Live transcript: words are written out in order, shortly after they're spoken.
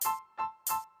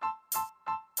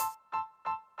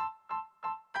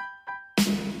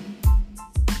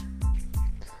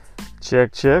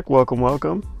Check, check.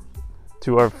 Welcome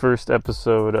to our first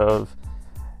episode of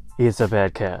It's a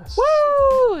Bad Cast.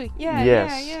 Woo!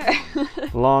 Yes. Yeah.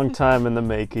 Long time in the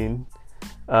making.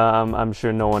 I'm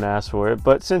sure no one asked for it,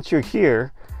 but since you're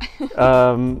here,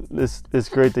 it's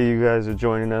great that you guys are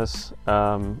joining us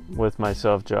with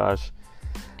myself, Josh.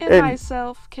 And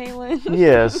myself, Kaylin.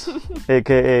 Yes,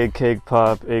 aka Cake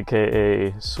Pop,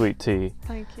 aka Sweet Tea.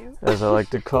 Thank you. As I like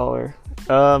to call her.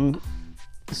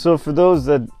 So for those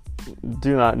that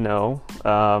do not know,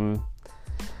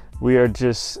 we are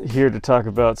just here to talk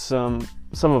about some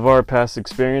of our past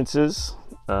experiences,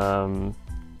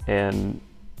 and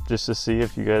just to see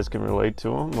if you guys can relate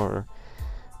to them or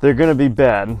they're gonna be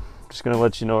bad. I'm just gonna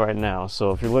let you know right now.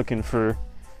 So if you're looking for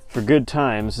good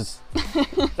times, it's,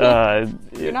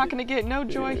 you're not gonna get no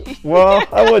joy. Well,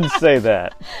 I wouldn't say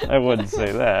that.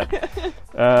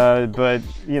 But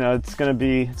you know, it's gonna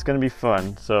be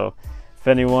fun. So if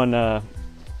anyone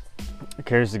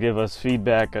cares to give us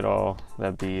feedback at all,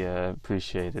 that'd be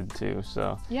appreciated too.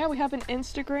 So yeah, we have an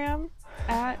Instagram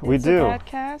at We It's do. a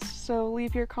Badcast, so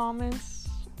leave your comments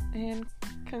and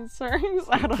concerns.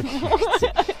 I don't know.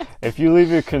 if you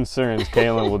leave your concerns,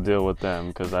 Kaylin will deal with them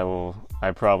because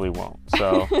I probably won't.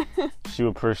 So she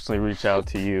will personally reach out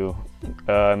to you.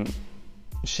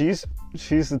 She's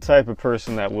the type of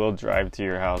person that will drive to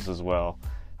your house as well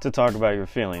to talk about your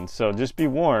feelings. So just be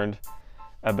warned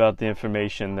about the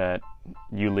information that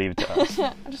you leave to us.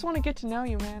 I just want to get to know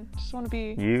you, man. I just want to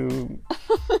be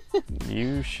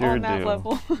You sure on that do.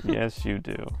 level. Yes, you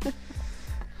do.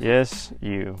 Yes,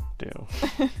 you do.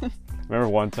 Remember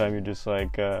one time you're just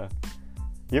like, you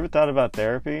ever thought about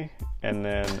therapy? And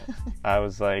then I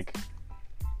was like,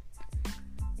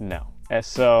 no. And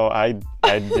so I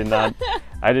did not.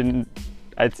 I didn't.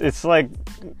 It's like,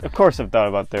 of course I've thought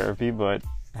about therapy, but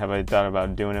have I thought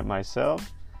about doing it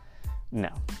myself? No.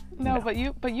 No, but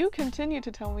you continue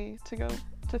to tell me to go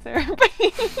to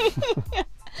therapy.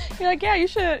 You're like, yeah, you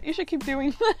should keep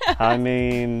doing that. I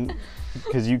mean,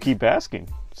 because you keep asking.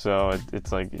 So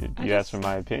it's like you ask for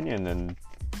my opinion, and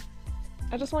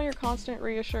I just want your constant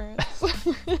reassurance.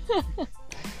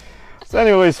 so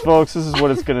anyways, folks, this is what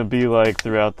it's gonna be like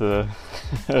throughout the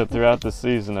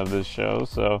season of this show.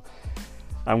 So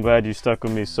I'm glad you stuck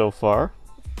with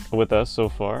us so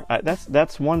far.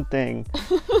 That's one thing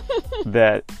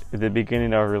that at the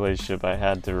beginning of our relationship I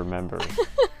had to remember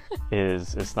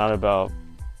is it's not about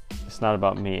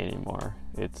me anymore.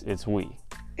 It's we.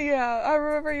 Yeah, I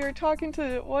remember you were talking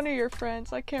to one of your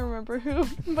friends, I can't remember who,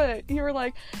 but you were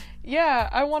like, yeah,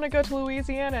 I want to go to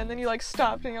Louisiana, and then you like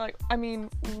stopped and you're like, I mean,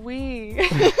 we,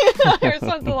 or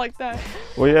something like that.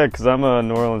 Well, yeah, because I'm a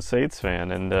New Orleans Saints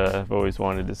fan, and I've always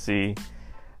wanted to see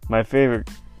my favorite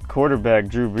quarterback,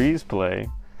 Drew Brees, play.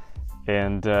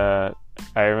 And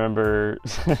I remember,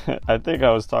 I think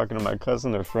I was talking to my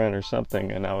cousin or friend or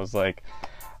something, and I was like,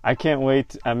 I can't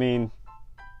wait. I mean,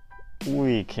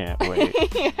 we can't wait.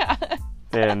 Yeah.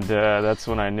 And that's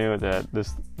when I knew that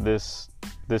this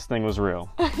thing was real.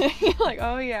 You're like,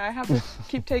 oh yeah, I have to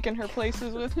keep taking her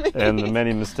places with me. And the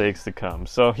many mistakes to come.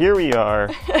 So here we are.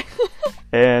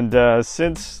 And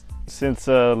since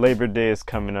Labor Day is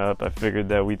coming up, I figured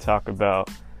that we talk about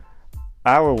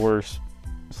our worst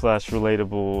 /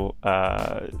 relatable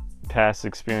past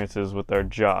experiences with our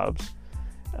jobs.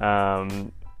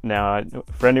 Now,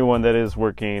 for anyone that is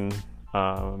working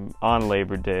on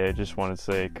Labor Day, I just want to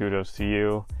say kudos to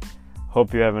you.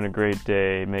 Hope you're having a great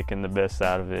day, making the best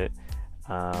out of it,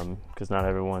 because not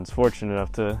everyone's fortunate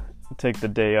enough to take the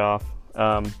day off.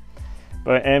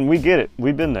 And we get it.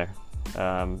 We've been there.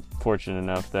 Fortunate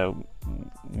enough that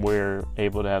we're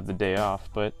able to have the day off.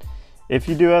 But if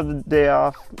you do have the day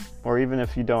off, or even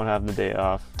if you don't have the day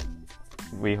off,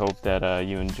 we hope that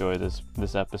you enjoy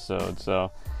this episode.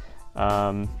 So,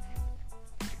 I've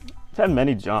had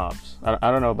many jobs.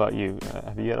 I don't know about you.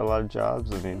 Have you had a lot of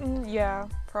jobs? I mean, yeah,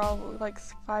 probably like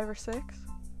 5 or 6.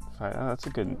 5, oh, that's a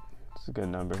good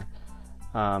number.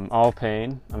 All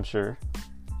paying, I'm sure.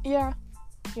 Yeah.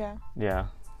 Yeah.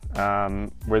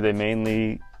 Were they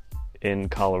mainly in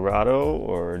Colorado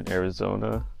or in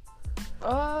Arizona?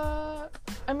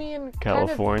 I mean,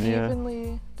 California? kind of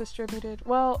evenly distributed.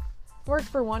 Well, worked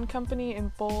for one company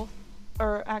in both,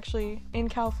 or actually in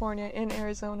California, in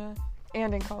Arizona,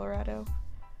 and in Colorado.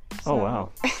 Oh, wow.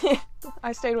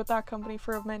 I stayed with that company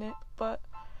for a minute, but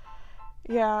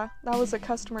yeah, that was a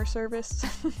customer service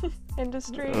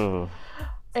industry. Oh.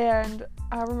 And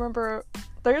I remember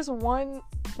there's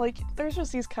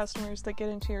just these customers that get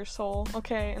into your soul,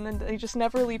 okay, and then they just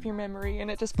never leave your memory,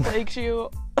 and it just plagues you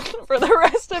for the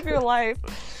rest of your life.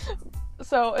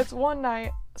 So it's one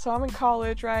night, so I'm in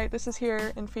college, right? This is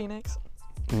here in Phoenix.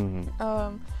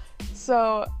 Mm-hmm.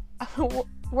 So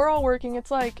we're all working.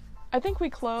 It's like, I think we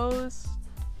close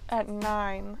at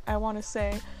 9, I want to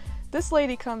say. This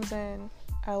lady comes in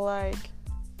at like,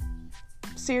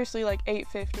 seriously, like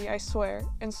 8:50, I swear.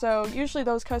 And so usually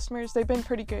those customers, they've been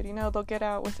pretty good, you know, they'll get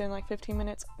out within like 15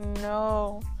 minutes.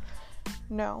 No.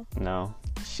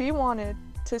 She wanted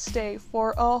to stay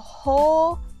for a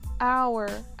whole hour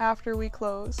after we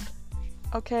closed.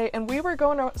 Okay, and we were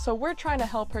going to, so we're trying to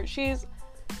help her. She's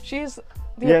the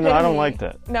epitome. No, I don't like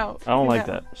that. No. I don't like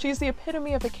that. She's the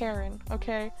epitome of a Karen,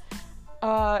 okay?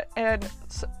 And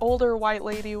older white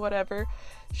lady, whatever.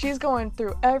 She's going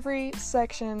through every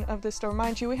section of the store.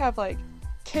 Mind you, we have like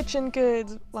kitchen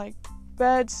goods, like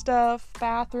bed stuff,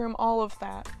 bathroom, all of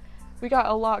that. We got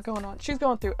a lot going on. She's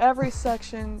going through every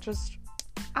section, just,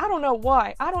 I don't know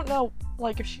why. I don't know,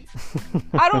 like, if she,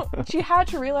 she had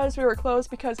to realize we were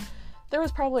closed because there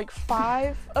was probably like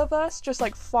 5 of us just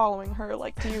like following her,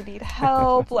 like, do you need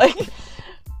help? Like,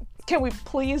 can we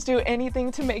please do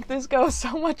anything to make this go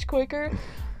so much quicker?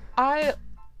 I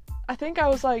think I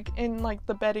was like in like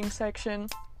the bedding section,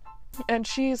 and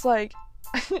she's like,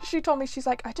 she told me, she's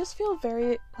like, I just feel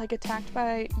very like attacked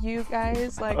by you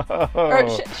guys, like, or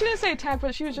she didn't say attacked,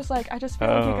 but she was just like, I just feel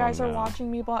like you guys are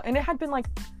watching me, blah. And it had been like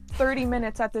 30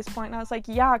 minutes at this point, and I was like,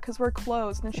 yeah, because we're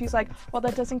closed. And she's like, well,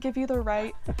 that doesn't give you the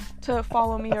right to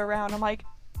follow me around. I'm like,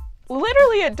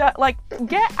 literally it does. Like,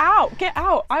 get out,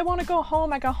 I want to go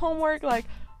home, I got homework, like,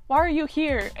 why are you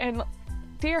here? And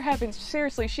dear heavens,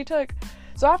 seriously, she took,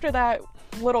 so after that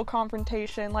little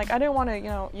confrontation, like, I didn't want to, you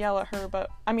know, yell at her, but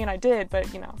I mean I did,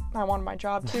 but you know, I wanted my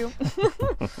job too.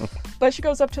 But she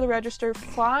goes up to the register,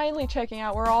 finally checking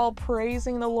out. We're all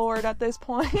praising the Lord at this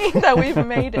point that we've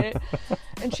made it.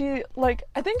 And she, like,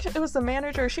 I think it was the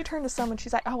manager, she turned to someone,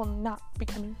 she's like, I will not be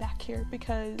coming back here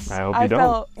because I hope you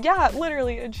felt, yeah,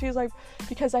 literally. And she's like,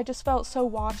 because I just felt so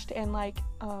watched, and like,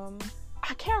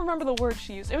 I can't remember the word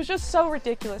she used. It was just so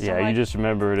ridiculous. Yeah, like, you just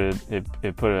remembered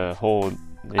it put a hole.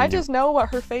 I just know what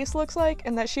her face looks like,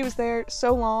 and that she was there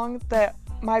so long that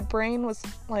my brain was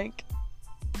like,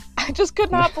 I just could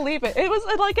not believe it. It was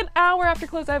like an hour after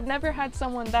close. I've never had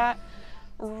someone that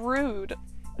rude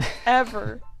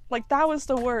ever. Like, that was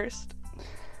the worst.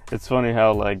 It's funny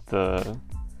how like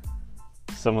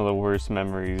some of the worst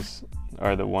memories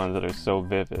are the ones that are so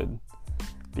vivid,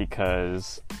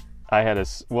 because I had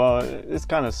it's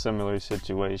kind of similar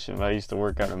situation. I used to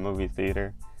work at a movie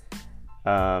theater.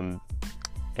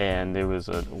 And there was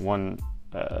a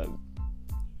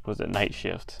night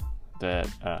shift that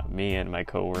me and my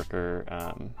coworker,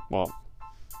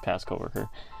 past coworker,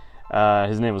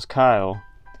 his name was Kyle,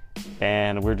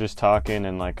 and we're just talking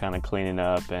and like kind of cleaning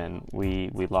up, and we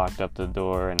locked up the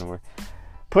door and we're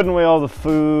putting away all the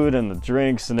food and the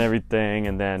drinks and everything,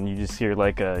 and then you just hear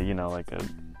like a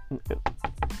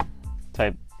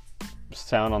type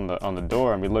sound on the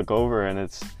door, and we look over, and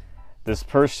it's this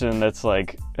person that's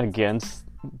like against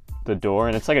the door,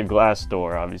 and it's like a glass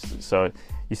door, obviously, so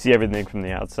you see everything from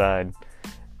the outside.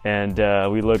 And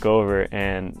we look over,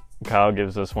 and Kyle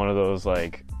gives us one of those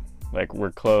like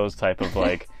we're closed type of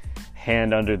like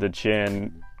hand under the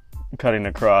chin, cutting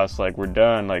across, like, we're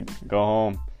done, like, go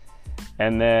home.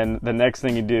 And then the next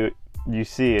thing you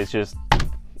see is just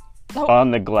on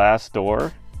the glass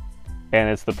door, and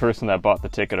it's the person that bought the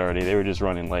ticket already. They were just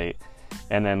running late.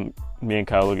 And then me and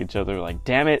Kyle look at each other like,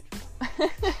 damn it,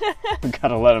 we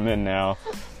gotta let him in now.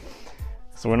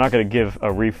 So we're not gonna give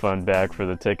a refund back for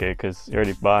the ticket because he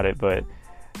already bought it, but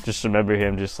just remember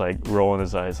him just like rolling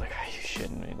his eyes like, are you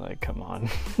shitting me? Like, come on.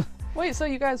 Wait, so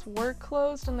you guys were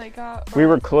closed and they got... We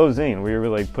were closing. We were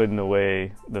like putting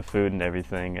away the food and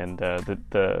everything, and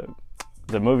the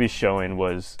movie showing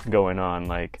was going on.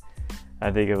 Like,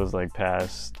 I think it was like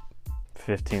past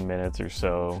 15 minutes or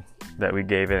so that we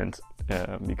gave in,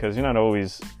 because you're not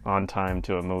always on time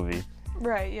to a movie.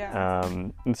 Right, yeah.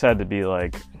 It's had to be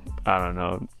like, I don't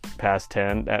know, past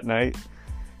 10 at night.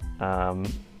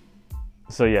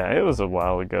 So yeah, it was a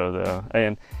while ago though.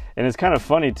 And it's kind of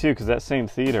funny too, because that same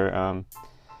theater,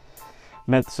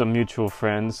 met some mutual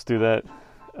friends through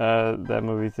that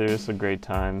movie theater. It's a great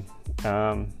time.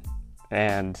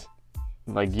 And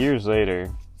like years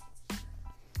later,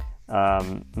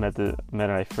 met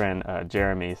my friend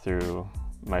Jeremy through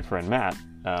my friend Matt,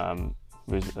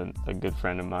 who's a good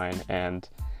friend of mine. And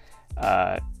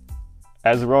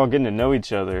as we're all getting to know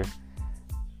each other,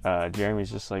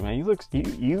 Jeremy's just like, man,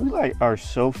 you like are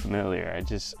so familiar.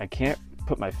 I can't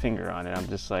put my finger on it. I'm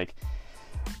just like,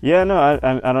 yeah, no,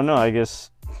 I don't know. I guess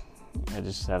I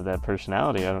just have that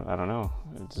personality. I don't know.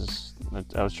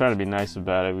 I was trying to be nice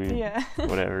about it.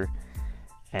 Whatever.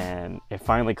 And it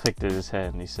finally clicked in his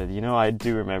head, and he said, I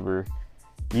do remember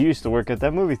you used to work at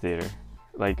that movie theater,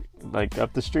 like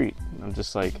up the street. And I'm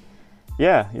just like,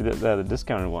 yeah, the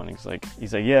discounted one. He's like,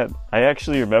 yeah, I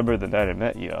actually remember the night I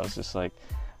met you. I was just like,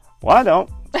 well, I don't.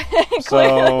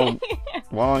 So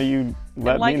why don't you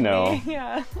let me know?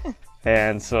 Yeah.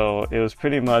 And so it was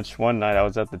pretty much one night I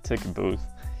was at the ticket booth,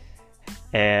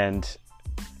 and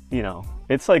you know,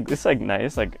 it's like night.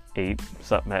 It's like 8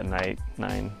 something at night,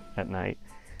 9 at night,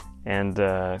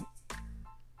 and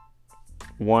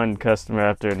one customer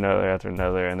after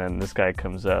another, and then this guy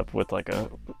comes up with like a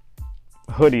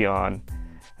hoodie on,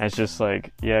 and it's just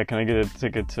like, yeah, can I get a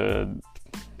ticket to,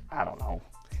 I don't know.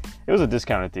 It was a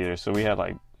discounted theater, so we had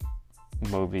like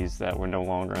movies that were no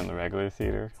longer in the regular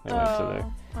theater. They went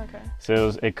to there. Okay.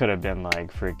 So it could have been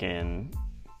like freaking,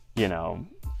 you know,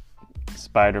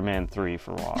 Spider-Man 3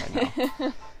 for all I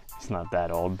know. It's not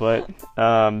that old, but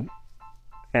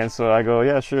and so I go,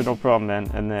 yeah, sure, no problem, man.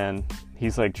 And then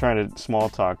he's like trying to small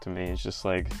talk to me. It's just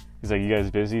like, he's like, you guys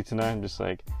busy tonight? I'm just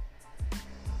like,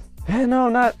 no,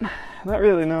 not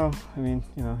really, no. I mean,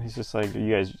 you know, he's just like, you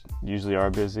guys usually are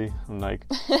busy. I'm like,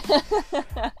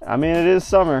 I mean, it is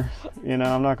summer, you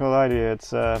know, I'm not gonna lie to you.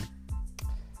 It's there's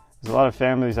a lot of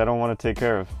families I don't want to take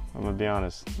care of, I'm gonna be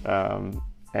honest.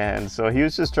 And so he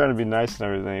was just trying to be nice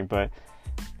and everything, but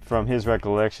from his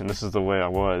recollection, this is the way I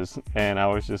was. And I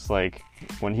was just like,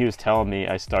 when he was telling me,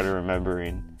 I started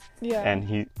remembering. Yeah.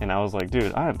 And I was like,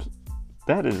 dude,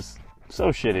 that is so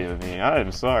shitty of me. I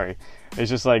am sorry. It's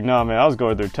just like, no, man, I was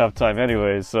going through a tough time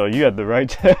anyways, so you had the right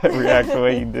to react the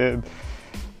way you did.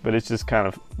 But it's just kind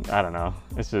of, I don't know.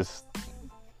 It's just,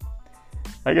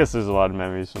 I guess there's a lot of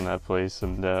memories from that place,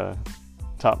 and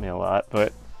taught me a lot.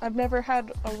 But I've never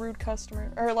had a rude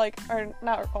customer, or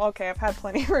not. Okay, I've had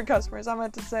plenty of rude customers. I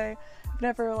meant to say, I've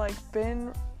never like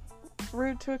been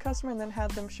rude to a customer and then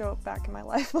had them show up back in my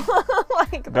life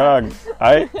like that. Dog,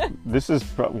 this is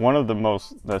one of the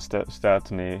most that stood out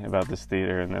to me about this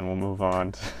theater, and then we'll move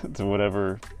on to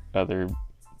whatever other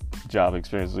job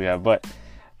experience we have. But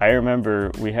I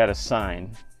remember we had a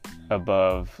sign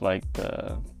above like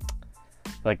the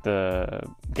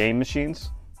game machines,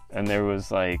 and there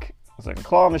was like, it was like a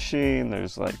claw machine,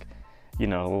 there's like, you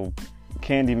know, a little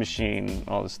candy machine,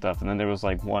 all this stuff, and then there was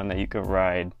like one that you could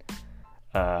ride,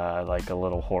 like a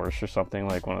little horse or something,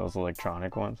 like one of those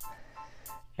electronic ones.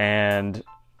 And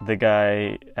the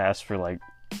guy asked for like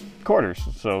quarters,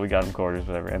 so we got him quarters,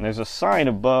 whatever. And there's a sign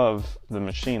above the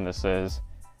machine that says,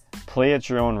 "Play at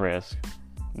your own risk,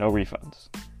 no refunds."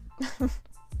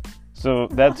 So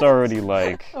that's already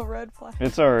like a red flag.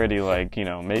 It's already like, you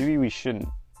know, maybe we shouldn't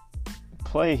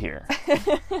play here.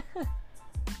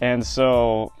 And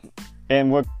so,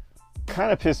 and what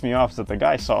kind of pissed me off is that the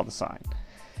guy saw the sign.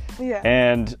 Yeah.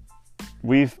 And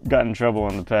we've gotten in trouble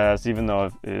in the past, even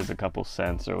though it is a couple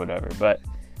cents or whatever. But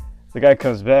the guy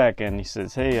comes back and he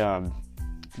says, "Hey,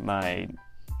 my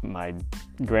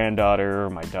granddaughter or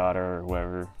my daughter or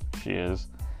whoever she is,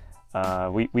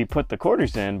 we put the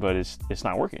quarters in, but it's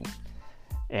not working."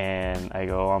 And I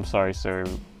go, "I'm sorry, sir.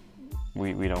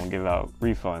 We don't give out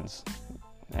refunds."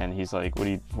 And he's like, "What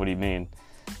do you mean?"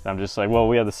 And I'm just like, "Well,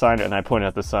 we have the sign," and I point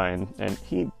out the sign, and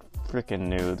he freaking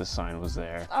knew the sign was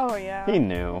there. Oh yeah. He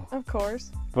knew. Of course.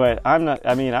 But I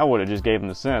would have just gave him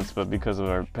the sense, but because of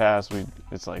our past,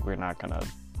 it's like we're not gonna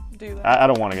do that. I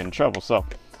don't want to get in trouble, so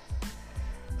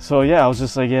yeah, I was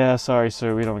just like, "Yeah, sorry,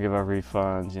 sir, we don't give out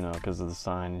refunds, you know, because of the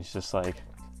sign." He's just like,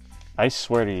 I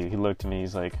swear to you, he looked at me,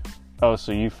 he's like, "Oh,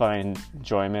 so you find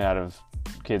enjoyment out of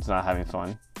kids not having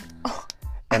fun?"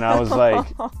 And I was like,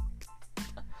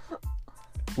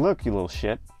 "Look, you little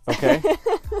shit, okay?"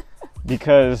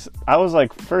 Because I was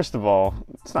like, first of all,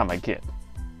 it's not my kid.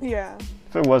 Yeah.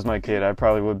 If it was my kid, I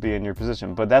probably would be in your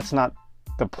position. But that's not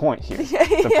the point here.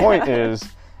 The point is,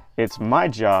 it's my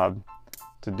job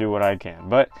to do what I can.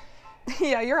 But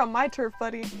yeah, you're on my turf,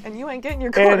 buddy, and you ain't getting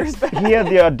your quarters back. He had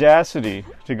the audacity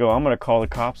to go, "I'm going to call the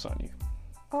cops on you."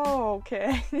 Oh,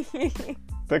 okay.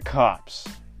 The cops.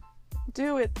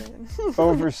 Do it then.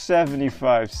 Over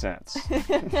 75 cents.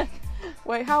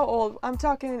 Wait, how old? I'm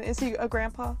talking, is he a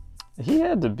grandpa? He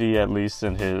had to be at least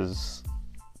in his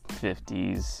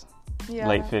 50s, Yeah.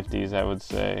 late 50s, I would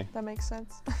say. That makes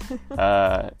sense.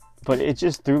 But it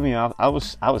just threw me off. I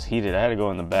was heated. I had to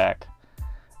go in the back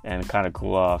and kind of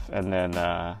cool off. And then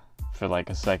for like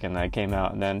a second, I came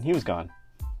out, and then he was gone.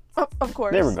 Oh, of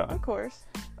course. They were gone. Of course.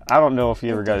 I don't know if he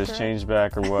ever got his change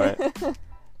back or what.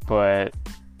 But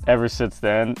ever since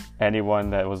then, anyone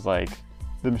that was like,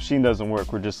 "The machine doesn't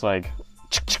work," we're just like,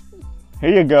 "Here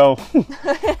you go."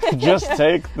 Just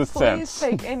take the cents.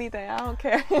 Please take anything. I don't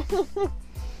care.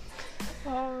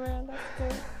 Oh man,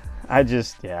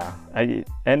 that's good.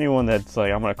 Anyone that's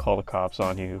like, "I'm gonna call the cops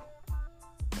on you,"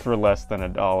 for less than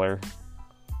 $1.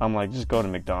 I'm like, just go to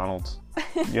McDonald's.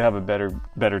 You have a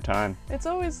better time. It's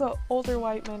always the older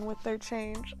white men with their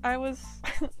change. I was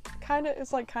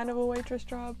it's like kind of a waitress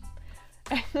job.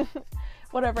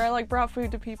 Whatever, I like brought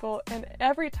food to people, and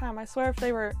every time, I swear, if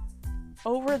they were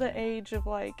over the age of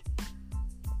like,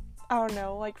 I don't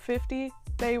know, like 50,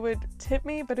 they would tip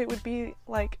me, but it would be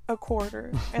like a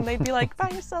quarter, and they'd be like, buy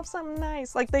yourself something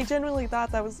nice. Like, they genuinely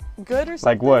thought that was good or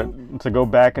something. Like what? To go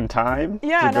back in time?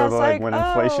 Yeah, to and go I was to like when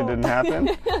inflation oh. didn't happen?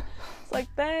 It's like,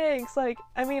 thanks. Like,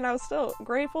 I mean, I was still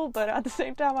grateful, but at the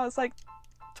same time, I was like,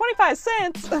 25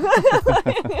 cents.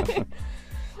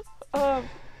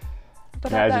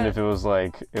 But imagine if it was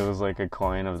like a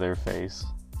coin of their face.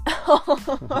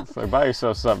 It's like, buy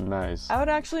yourself something nice. I would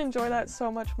actually enjoy that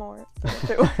so much more if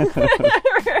it was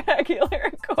a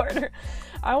regular quarter.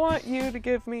 I want you to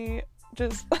give me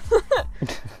just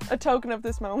a token of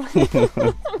this moment.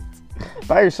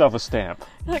 Buy yourself a stamp.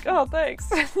 Like, oh, thanks.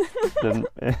 Then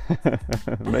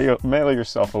mail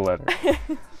yourself a letter.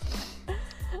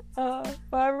 But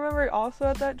I remember also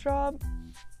at that job,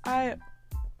 I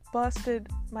busted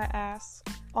my ass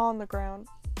on the ground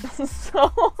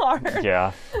so hard.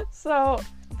 Yeah. So,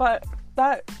 but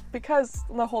that, because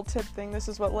the whole tip thing, this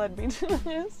is what led me to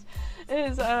this,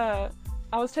 is I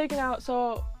was taken out,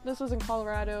 so this was in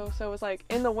Colorado, so it was like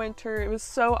in the winter, it was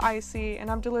so icy, and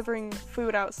I'm delivering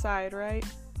food outside, right?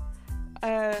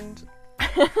 And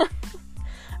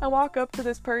I walk up to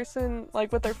this person,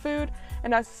 like, with their food,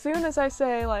 and as soon as I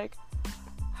say, like,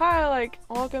 hi, like,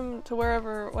 welcome to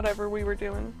wherever, whatever we were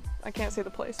doing. I can't say the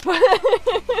place, but...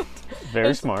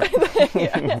 Very smart.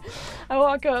 Yeah. I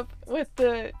walk up with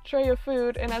the tray of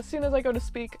food, and as soon as I go to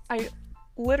speak, I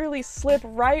literally slip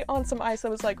right on some ice that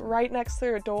was, like, right next to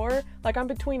their door. Like, I'm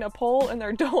between a pole and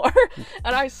their door,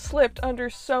 and I slipped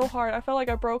under so hard. I felt like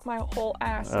I broke my whole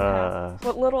ass in half.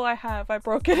 What little I have, I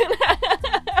broke it in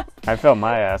half. I felt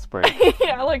my ass break.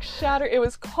 Yeah, like shattered. It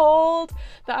was cold.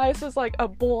 The ice was like a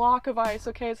block of ice,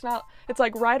 okay? It's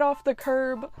like right off the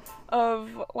curb of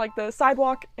like the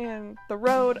sidewalk and the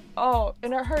road. Oh,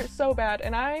 and it hurt so bad.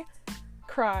 And I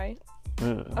cry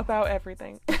about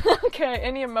everything. Okay,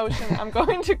 any emotion, I'm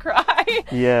going to cry.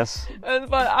 Yes.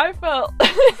 But I felt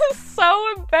so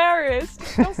embarrassed.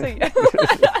 Don't say yes.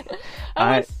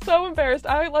 I was so embarrassed.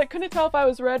 I like couldn't tell if I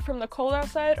was red from the cold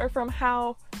outside or from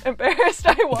how embarrassed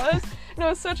I was. And it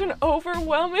was such an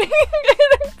overwhelming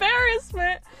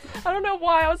embarrassment. I don't know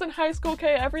why. I was in high school,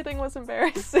 okay? Everything was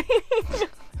embarrassing.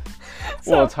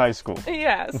 Well, it's high school.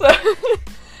 Yeah,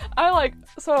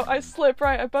 so I slip,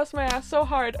 right? I bust my ass so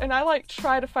hard, and I like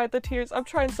try to fight the tears. I'm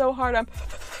trying so hard. I'm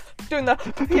doing the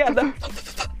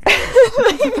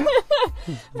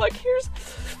like, here's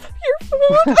your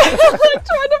food. I'm like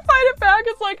trying to fight it back.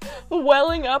 It's like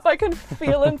welling up. I can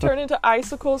feel them turn into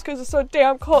icicles because it's so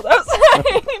damn cold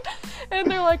outside. And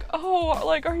they're like, oh,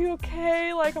 like, are you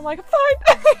okay? Like, I'm like, fine.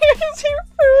 Here's your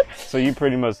food. So you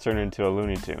pretty much turned into a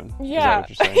Looney Tune. Yeah.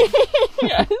 Is that what you're saying?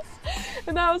 Yes.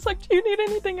 And I was like, do you need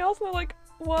anything else? And they're like,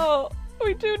 well,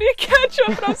 we do need ketchup.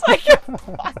 And I was like,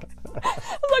 fuck. I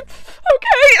was like,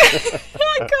 okay.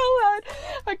 I go ahead.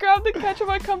 I grabbed the ketchup.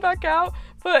 I come back out.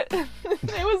 But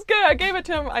it was good. I gave it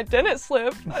to him. I didn't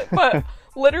slip. But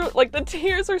literally, like, the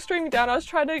tears were streaming down. I was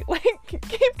trying to, like,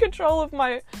 keep control of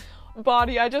my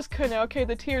body. I just couldn't. Okay,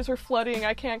 the tears were flooding.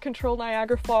 I can't control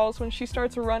Niagara Falls when she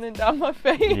starts running down my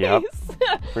face. Yep.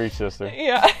 Preach, sister.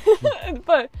 Yeah.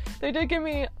 But they did give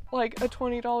me like a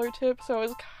 $20 tip, so it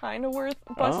was kind of worth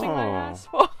busting my ass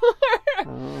for.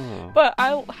 But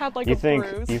I had like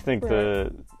bruise. You think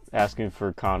the asking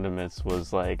for condiments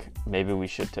was like, maybe we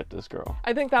should tip this girl?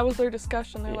 I think that was their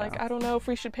discussion. They're like, I don't know if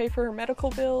we should pay for her medical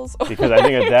bills. Because I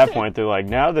think at that point they're like,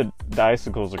 now the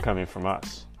icicles are coming from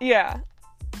us. Yeah.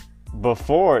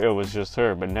 Before it was just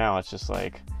her, but now it's just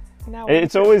like, now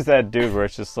it's always that dude where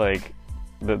it's just like,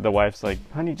 the wife's like,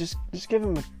 honey, just give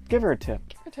her a tip. Give her a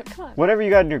tip, come on. Whatever you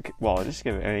got in your wallet, just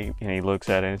give it. And he looks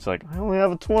at it and it's like, I only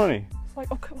have a 20. It's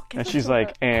like, okay, well, and she's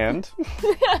like, and?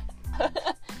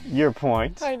 Your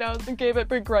point. I know, they gave it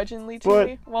begrudgingly to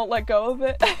me. Won't let go of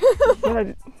it.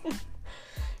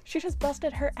 She just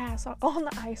busted her ass on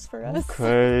the ice for us.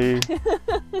 Okay.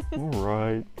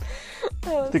 Alright.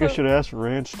 I think I should ask for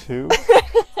ranch too.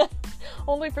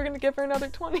 Only if you're going to give her another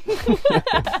 20. It's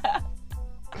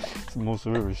the most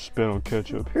I've ever spent on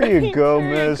ketchup. Here you go,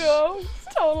 miss. Here you go.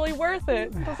 It's totally worth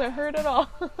it. Doesn't hurt at all.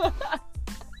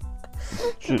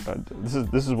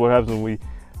 This is what happens when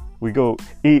we go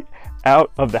eat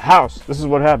out of the house. This is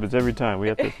what happens every time. We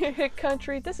have to hit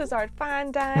country. This is our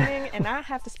fine dining, and I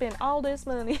have to spend all this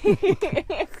money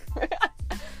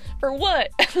for what?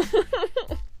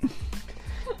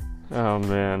 Oh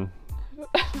man.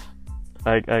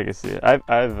 I can see it.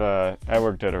 I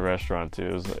worked at a restaurant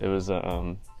too. It was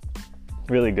a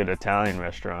really good Italian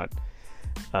restaurant.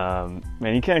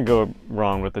 Man, you can't go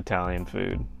wrong with Italian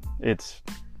food. It's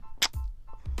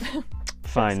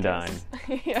fine dine.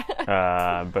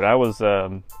 Yeah. But I was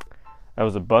a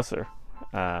busser,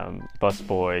 bus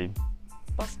boy,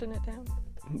 Busting it down.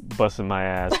 busting my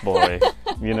ass boy,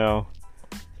 you know.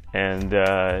 And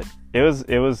it was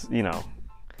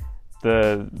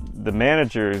the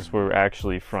managers were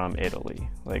actually from Italy.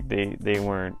 Like they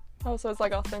weren't. Oh, so it's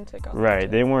like authentic. Right,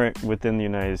 they weren't within the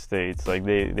United States. Like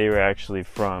they were actually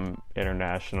from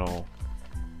international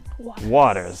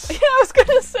waters. Yeah, I was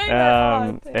gonna say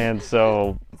that. And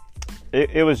so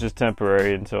it was just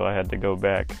temporary until I had to go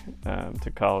back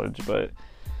to college, but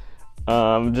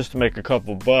just to make a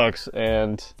couple bucks.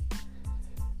 And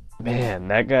man,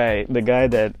 the guy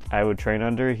that I would train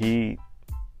under, he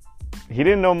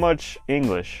didn't know much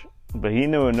English, but he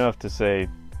knew enough to say,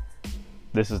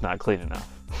 "This is not clean enough."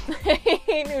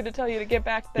 He knew to tell you to get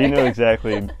back there. He knew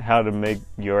exactly how to make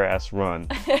your ass run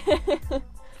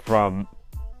from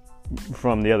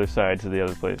the other side to the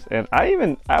other place. And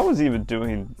I was even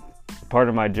doing part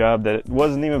of my job that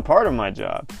wasn't even part of my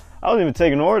job. I wasn't even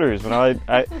taking orders when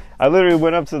I literally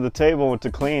went up to the table to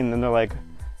clean, and they're like,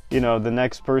 the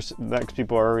next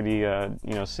people are already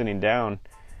sitting down,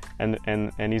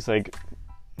 and he's like,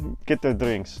 "Get their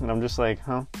drinks," and I'm just like,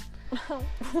 "Huh?"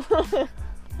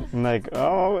 I'm like,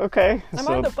 "Oh, okay." Am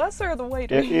I the busser or the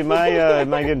waiter? Am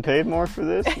I getting paid more for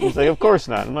this? He's like, "Of course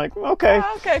not." I'm like, "Okay,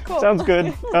 okay, cool. Sounds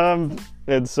good."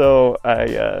 And so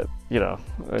I,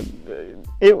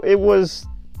 it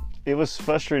was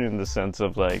frustrating in the sense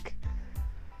of like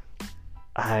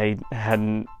I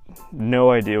had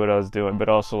no idea what I was doing, but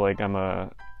also like I'm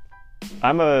a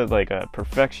like a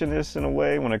perfectionist in a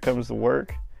way when it comes to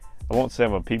work. I won't say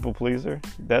I'm a people pleaser.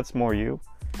 That's more you.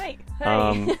 Hey.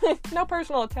 No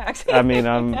personal attacks. I mean,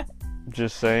 I'm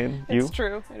just saying you. It's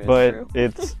true. It is but true.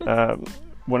 It's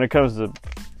when it comes to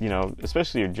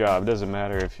especially your job. It doesn't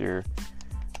matter if you're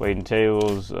waiting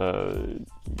tables, a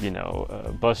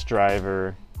bus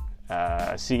driver,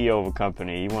 CEO of a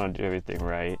company. You want to do everything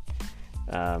right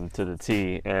to the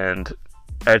T. And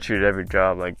I treat every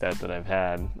job like that I've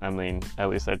had. I mean, at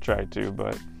least I try to.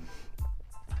 But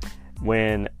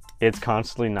when it's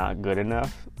constantly not good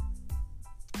enough,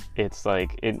 it's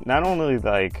like it not only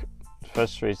like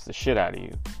frustrates the shit out of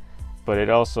you, but it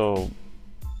also,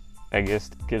 I guess,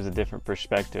 gives a different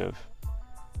perspective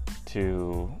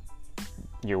to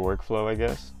your workflow, I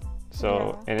guess.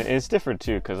 So, yeah. And it's different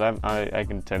too, because I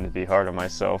can tend to be hard on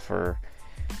myself for,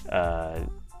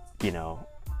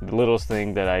 the littlest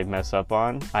thing that I mess up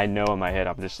on. I know in my head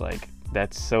I'm just like,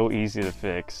 that's so easy to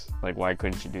fix. Like, why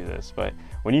couldn't you do this? But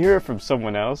when you hear it from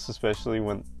someone else, especially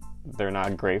when they're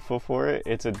not grateful for it,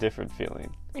 it's a different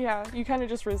feeling. Yeah, you kind of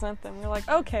just resent them. You're like,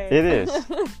 okay. It is.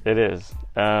 It is.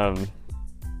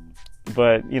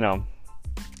 But,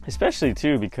 especially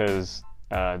too because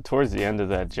towards the end of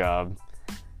that job,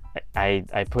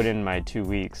 I put in my 2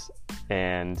 weeks,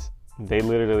 and they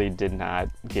literally did not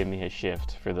give me a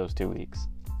shift for those 2 weeks.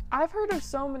 I've heard of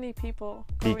so many people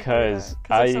because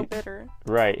they're so bitter.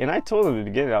 Right, and I told them at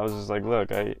the beginning, I was just like,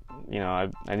 look, I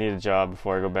need a job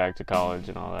before I go back to college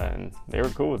and all that, and they were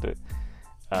cool with it.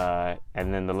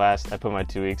 And then I put my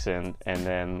 2 weeks in, and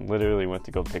then literally went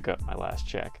to go pick up my last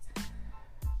check.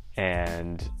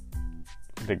 And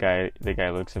the guy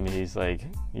looks at me, he's like,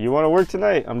 "You want to work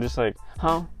tonight?" I'm just like,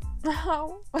 "Huh?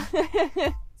 No."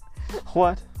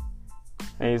 What?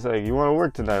 And he's like, "You want to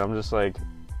work tonight?" I'm just like,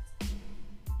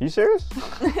 "You serious?"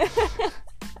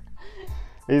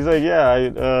 He's like,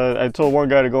 "Yeah, I told one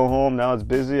guy to go home. Now it's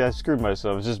busy. I screwed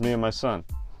myself. It's just me and my son."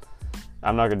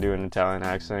 I'm not gonna do an Italian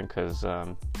accent because,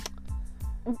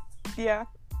 yeah,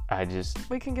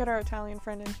 we can get our Italian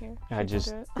friend in here.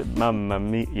 Mamma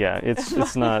mia. Yeah,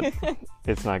 it's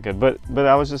not good. But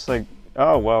I was just like,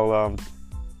 oh well,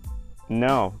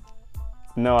 no,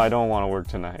 I don't want to work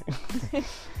tonight.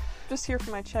 Just here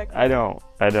for my check. I don't.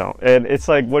 And it's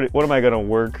like, what am I gonna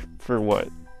work for? What,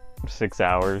 6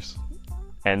 hours,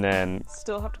 and then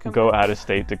still have to go out of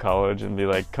state to college and be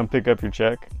like, come pick up your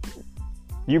check?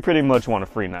 You pretty much want a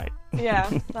free night. Yeah,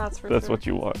 that's for That's sure. what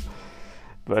you want.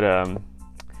 But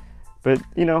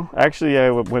actually I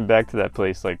went back to that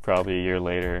place like probably a year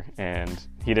later, and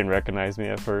he didn't recognize me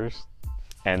at first,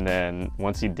 and then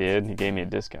once he did, he gave me a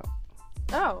discount.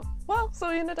 Oh, well, so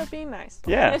he ended up being nice.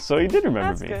 Yeah, so he did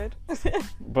remember me. That's good.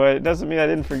 But it doesn't mean I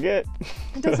didn't forget.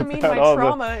 It doesn't mean my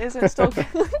trauma isn't still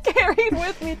carried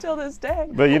with me till this day.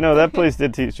 But that place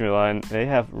did teach me a lot, and they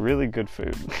have really good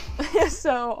food.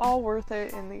 So all worth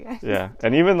it in the end. Yeah,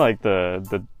 and even like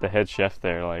the head chef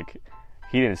there, like,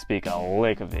 he didn't speak a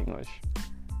lick of English.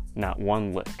 Not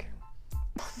one lick.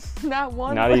 Not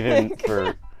one. Not lick. even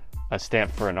for a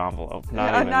stamp for an envelope.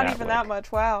 Not even that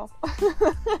much. Wow.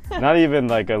 Not even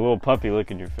like a little puppy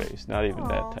lick in your face. Not even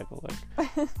that Aw. type of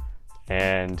lick.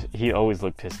 And he always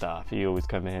looked pissed off. He always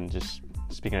come in just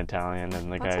speaking Italian,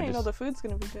 and the That's how guy you know just. the food's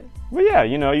gonna be good. Well, yeah,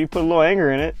 you know, you put a little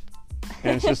anger in it,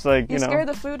 and it's just like You know. scare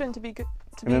the food into be good.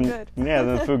 To be And good. then, yeah,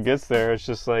 then the food gets there. It's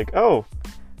just like, oh,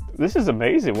 this is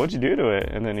amazing. What'd you do to it?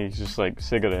 And then he's just like,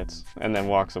 cigarettes, and then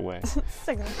walks away.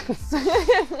 Cigarettes.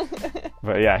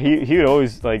 But yeah, he would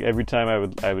always, like, every time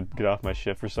I would get off my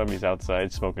shift or something, he's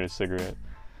outside smoking a cigarette.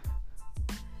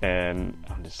 And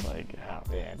I'm just like, oh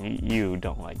man, you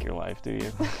don't like your life, do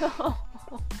you?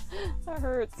 That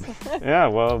hurts. Yeah,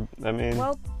 well, I mean,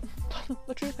 Well,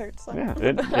 the truth hurts. So. yeah,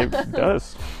 it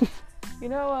does. You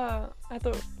know, at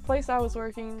the place I was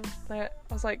working, that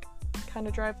was like kind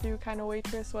of drive-through, kind of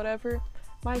waitress, whatever.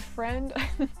 My friend,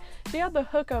 she had the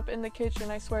hookup in the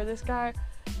kitchen. I swear, this guy,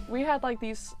 we had like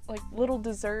these like little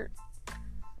dessert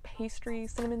pastry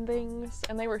cinnamon things,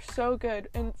 and they were so good.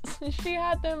 And she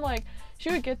had them like, she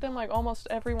would get them like almost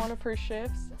every one of her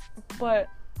shifts. But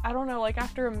I don't know, like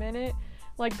after a minute,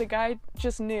 like the guy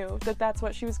just knew that that's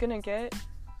what she was gonna get,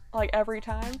 like every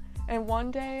time. And one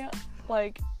day,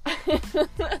 like, I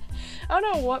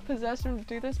don't know what possessed him to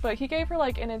do this, but he gave her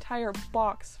like an entire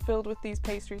box filled with these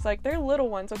pastries. Like, they're little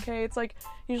ones, okay? It's like,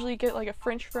 usually you get like a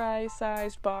french fry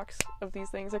sized box of these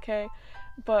things, okay?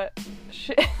 But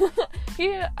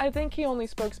I think he only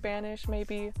spoke Spanish,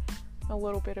 maybe a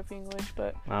little bit of English,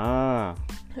 but Ah.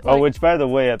 like, Oh, which, by the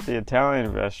way, at the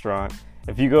Italian restaurant,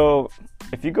 if you go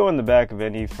in the back of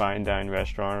any fine dine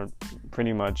restaurant, or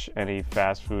pretty much any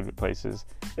fast food places,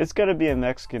 it's got to be a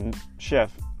Mexican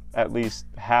chef. At least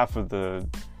half of the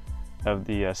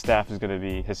staff is going to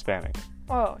be Hispanic,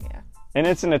 oh yeah. and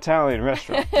it's an Italian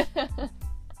restaurant.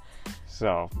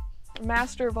 So,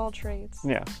 Master of all trades.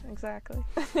 yes. Exactly.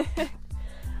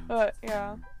 But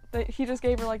yeah, he just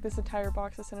gave her like this entire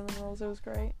box of cinnamon rolls. It was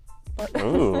great. But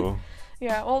Ooh.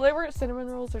 yeah, well, they weren't cinnamon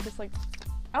rolls. They're just like,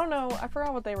 I don't know. I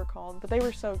forgot what they were called, but they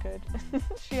were so good.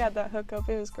 She had that hookup.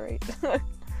 It was great.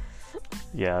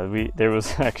 Yeah, there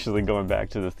was actually, going back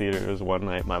to the theater, there was one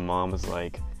night my mom was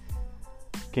like,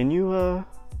 can you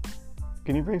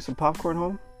bring some popcorn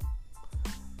home?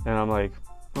 And I'm like,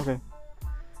 okay.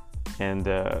 And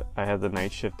I had the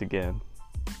night shift again,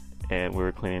 and we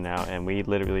were cleaning out, and we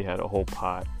literally had a whole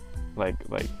pot, like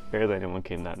barely anyone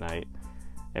came that night,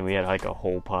 and we had like a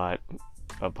whole pot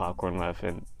of popcorn left,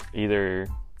 and either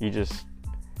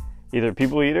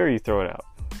people eat it or you throw it out.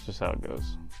 It's just how it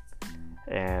goes.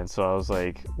 And so I was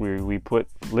like, we put,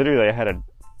 literally I had a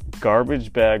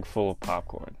garbage bag full of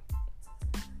popcorn,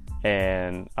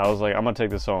 and I was like, I'm gonna take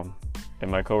this home. And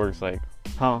my coworker's like,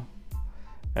 huh?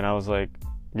 And I was like,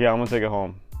 yeah, I'm gonna take it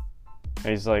home. And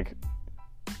he's like,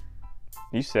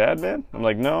 you sad, man? I'm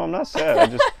like, no, I'm not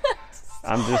sad.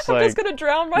 I'm just like, I'm just gonna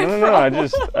drown my no,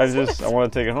 problems. I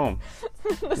want to take it home.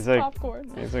 This He's like,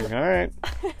 popcorn. He's like, all right.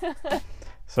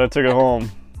 So I took it home,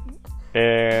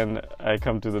 and I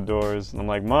come to the doors, and I'm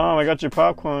like, Mom, I got your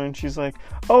popcorn. She's like,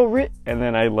 oh, and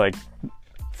then I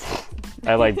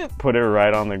put it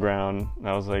right on the ground. And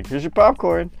I was like, here's your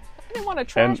popcorn. I didn't want a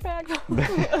trash bag.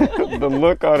 The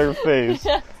look on her face,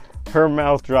 her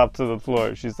mouth dropped to the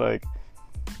floor. She's like,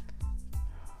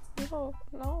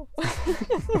 No.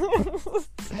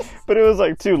 but it was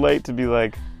like too late to be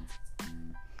like,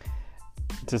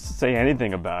 to say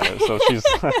anything about it. So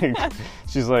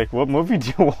she's like, what movie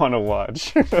do you want to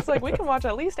watch? It's like, we can watch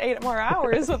at least 8 more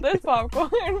hours with this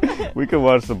popcorn. We could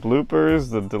watch the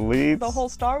bloopers, the deletes, The whole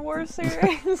Star Wars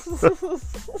series.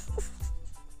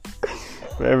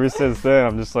 But ever since then,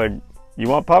 I'm just like, you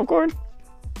want popcorn?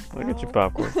 I'll get you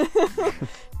popcorn.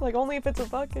 Like, only if it's a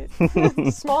bucket.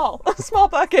 Small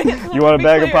bucket. You want a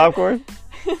bag of popcorn?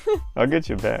 I'll get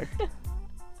you a bag.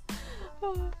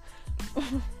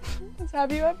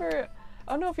 Have you ever,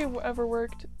 I don't know if you've ever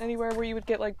worked anywhere where you would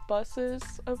get like buses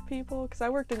of people, because I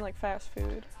worked in like fast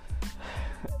food.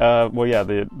 Well, yeah,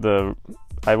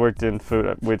 I worked in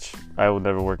food, which I will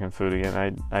never work in food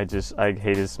again. I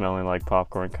hated smelling like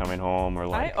popcorn coming home, or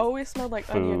like I always smelled like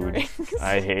onion food. rings.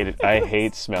 I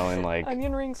hate smelling like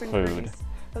onion rings and food. grease.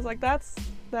 I was like, that's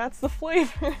the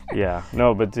flavor. Yeah,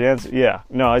 no, but to answer, yeah,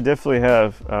 no, I definitely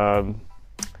have,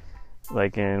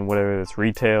 like in whatever it's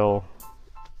retail,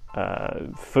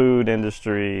 food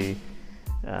industry,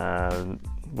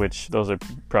 which those are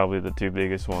probably the two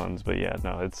biggest ones. But yeah,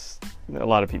 no, it's a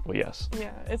lot of people, yes.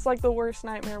 Yeah, it's like the worst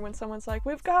nightmare when someone's like,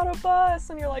 "We've got a bus,"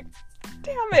 and you're like,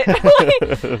 "Damn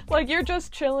it!" like you're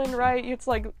just chilling, right? It's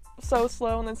like so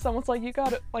slow, and then someone's like, "We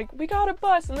got a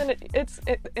bus," and then it's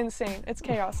insane. It's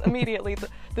chaos immediately.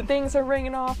 The things are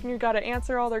ringing off, and you got to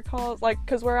answer all their calls. Like,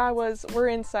 cause where I was, we're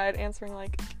inside answering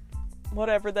like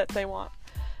whatever that they want.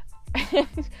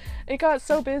 And it got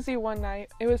so busy one night.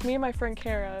 It was me and my friend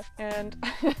Kara, and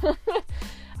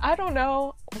I don't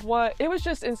know what, it was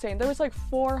just insane. There was like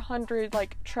 400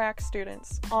 like track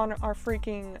students on our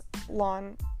freaking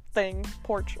lawn thing,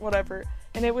 porch, whatever,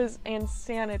 and it was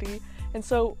insanity. And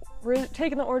so we're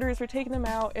taking the orders, we're taking them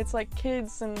out. It's like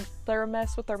kids, and they're a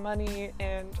mess with their money,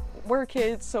 and we're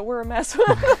kids, so we're a mess with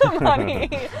the money.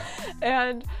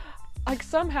 And like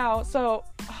somehow, so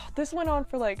this went on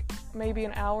for like maybe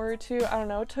an hour or two. I don't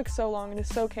know. It took so long and it's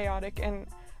so chaotic. And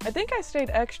I think I stayed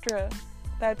extra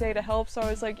that day to help, so I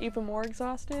was like even more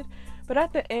exhausted. But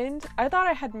at the end, I thought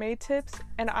I had made tips,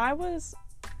 and I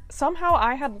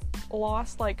had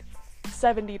lost like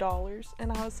 $70.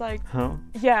 And I was like, Huh?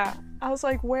 yeah. I was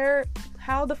like,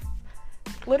 how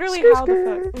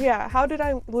did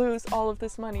I lose all of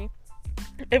this money?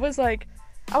 It was like,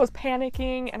 I was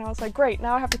panicking, and I was like, great,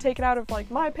 now I have to take it out of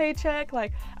like my paycheck.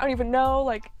 Like, I don't even know,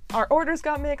 like our orders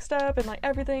got mixed up and like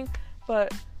everything.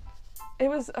 But it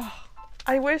was,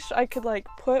 I wish I could like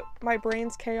put my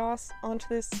brain's chaos onto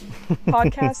this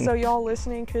podcast so y'all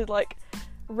listening could like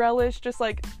relish just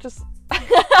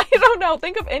I don't know,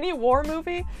 think of any war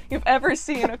movie you've ever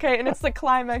seen, okay? And it's the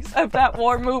climax of that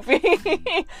war movie.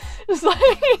 Just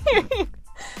like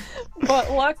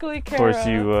but luckily, Kara... Of course,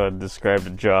 you described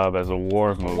a job as a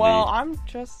war movie. Well, I'm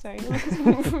just saying.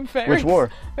 Which war?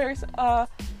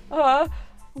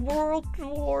 World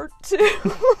War II.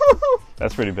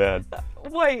 That's pretty bad.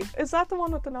 Wait, is that the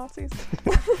one with the Nazis?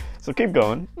 So keep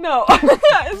going. No,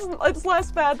 it's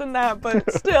less bad than that,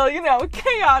 but still,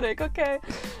 chaotic, okay?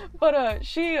 But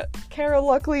Kara,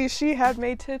 luckily, she had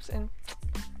made tips, and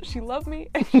she loved me,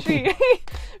 and she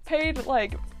paid,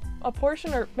 like, a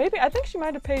portion, or maybe, I think she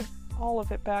might have paid all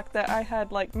of it back that I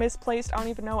had, like, misplaced. I don't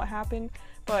even know what happened,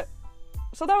 but,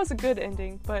 so that was a good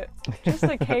ending, but just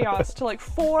the chaos to, like,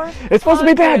 400... It's supposed to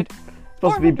be bad! It's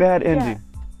supposed to be bad ending.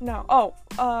 Yeah. No.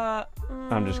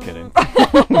 I'm just kidding.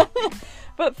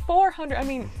 But 400, I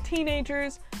mean,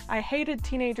 teenagers, I hated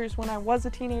teenagers when I was a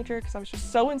teenager because I was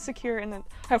just so insecure, and then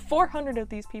I have 400 of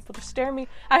these people to stare me.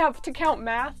 I have to count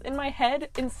math in my head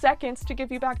in seconds to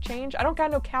give you back change. I don't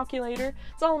got no calculator.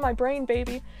 It's all in my brain,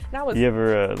 baby. And I was You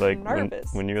ever, like,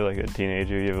 nervous. when you're like a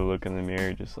teenager, you ever look in the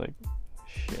mirror, just like,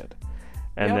 shit.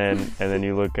 And then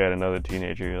you look at another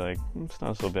teenager, you're like, it's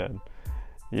not so bad.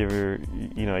 You ever,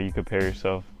 you compare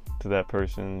yourself to that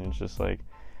person, and it's just like,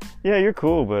 yeah, you're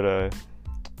cool, but,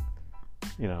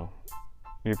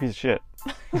 you're a piece of shit.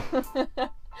 I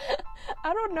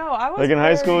don't know. I was like in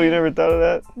high school, you never thought of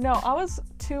that? No, I was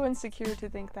too insecure to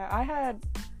think that.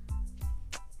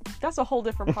 That's a whole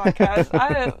different podcast.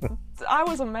 I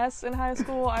was a mess in high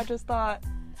school. I just thought,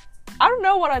 I don't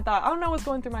know what I thought. I don't know what's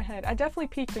going through my head. I definitely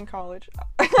peaked in college.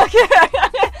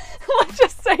 Let's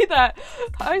just say that.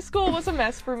 High school was a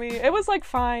mess for me. It was like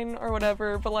fine or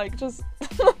whatever, but like just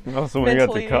Also, when you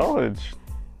got to college.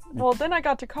 Well, then I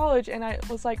got to college, and I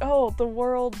was like, oh, the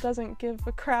world doesn't give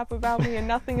a crap about me, and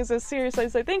nothing is as serious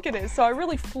as I think it is. So I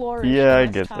really flourished. Yeah, I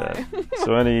get that.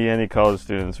 So any college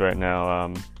students right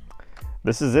now,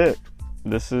 this is it.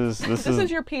 This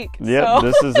is your peak. Yep, so.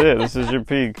 This is it. This is your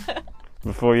peak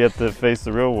before you have to face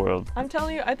the real world. I'm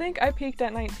telling you, I think I peaked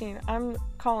at 19. I'm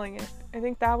calling it. I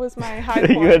think that was my high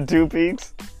point. You had 2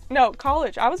 peaks? No,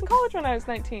 college. I was in college when I was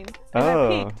 19. And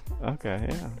I peaked. Okay,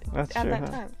 yeah. That's at true. At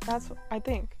that time. That's, I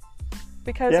think.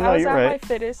 Because I was at my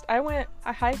fittest. I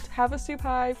hiked Havasu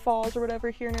High Falls or whatever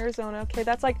here in Arizona. Okay,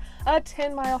 that's like a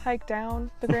 10-mile hike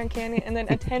down the Grand Canyon, and then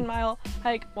a 10-mile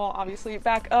hike, well, obviously,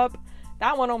 back up.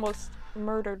 That one almost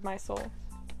murdered my soul.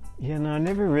 Yeah, no, I've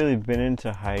never really been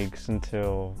into hikes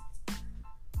until...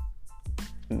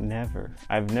 Never.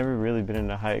 I've never really been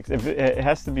into hikes. It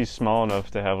has to be small enough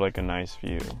to have, like, a nice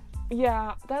view.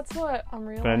 Yeah, that's what I'm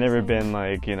realizing. But I've never been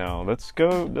like, let's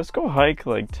go hike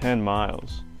like 10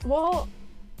 miles. Well,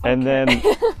 okay.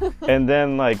 and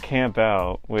then like camp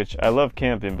out, which I love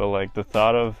camping, but like the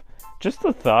thought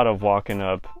of walking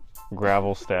up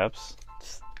gravel steps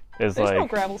is There's like no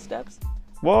gravel steps.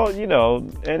 Well,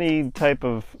 any type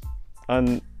of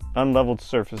unleveled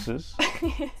surfaces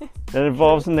that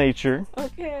involves nature.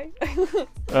 Okay.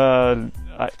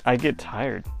 I get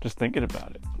tired just thinking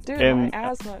about it. Dude, my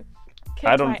asthma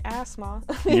kicked my asthma.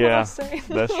 You know what I'm saying?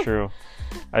 That's true.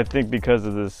 I think because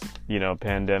of this,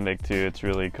 pandemic too, it's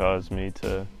really caused me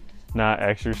to not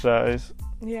exercise.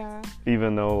 Yeah.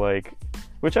 Even though, like,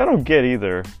 which I don't get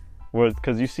either,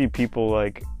 because you see people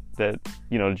like that,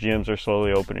 gyms are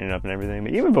slowly opening up and everything.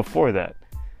 But even before that,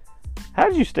 how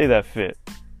did you stay that fit?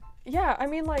 Yeah, I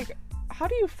mean, like, how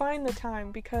do you find the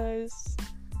time? Because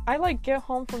I, like, get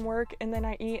home from work and then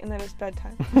I eat and then it's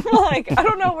bedtime. Like, I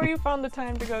don't know where you found the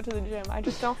time to go to the gym. I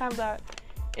just don't have that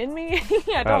in me.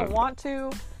 I don't want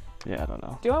to. Yeah, I don't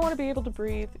know. Do I want to be able to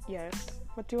breathe? Yes.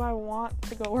 But do I want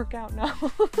to go work out? No.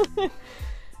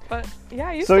 But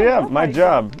yeah, you. So yeah, my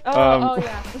job. Oh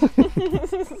yeah.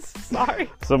 Sorry.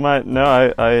 So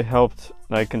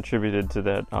I contributed to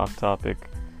that off-topic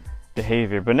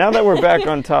behavior. But now that we're back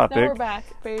on topic. Now we're back,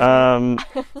 baby.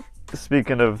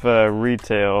 Speaking of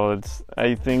retail,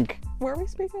 I think. Were we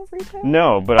speaking of retail?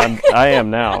 No, but I am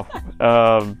now.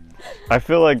 I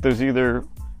feel like there's either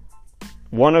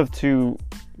one of two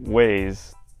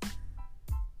ways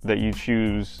that you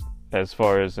choose as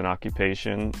far as an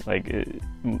occupation, like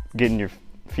getting your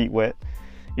feet wet.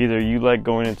 Either you like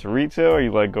going into retail or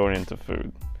you like going into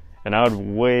food. And I would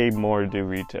way more do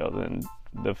retail than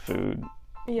the food.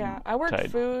 Yeah, I worked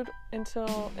food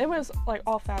until it was like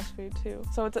all fast food too.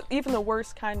 So it's even the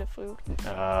worst kind of food.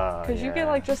 Because you get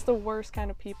like just the worst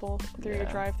kind of people through your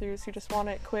drive-thrus who just want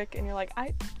it quick, and you're like,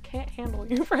 I can't handle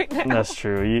you right now. That's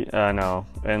true. I know,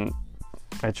 and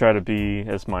I try to be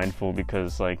as mindful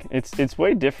because like it's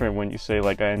way different when you say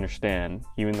like I understand,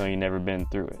 even though you never been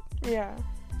through it. Yeah.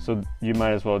 So you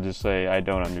might as well just say I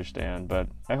don't understand, but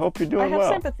I hope you're doing well.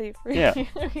 I have sympathy for you. Yeah.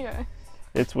 Yeah.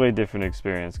 It's way different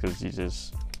experience because you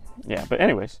just, But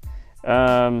anyways,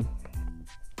 so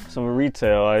in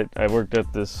retail, I worked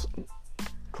at this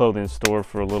clothing store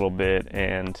for a little bit,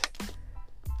 and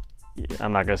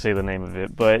I'm not gonna say the name of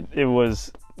it, but it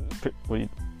was.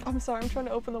 I'm sorry, I'm trying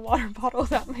to open the water bottle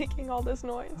without making all this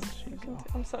noise.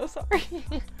 I'm so sorry.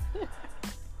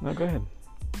 No, go ahead.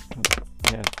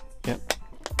 Yeah.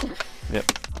 Yep.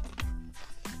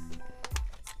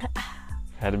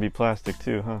 Had to be plastic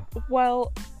too, huh?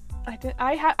 Well, you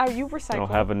recycle. I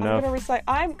don't have enough.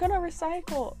 I'm gonna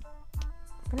recycle.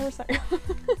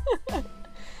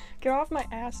 Get off my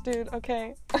ass, dude.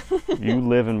 Okay. You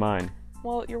live in mine.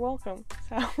 Well, you're welcome.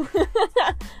 So,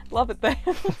 love it there.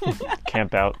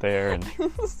 Camp out there and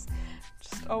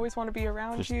just always want to be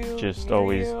around you. Just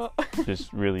always,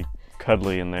 just really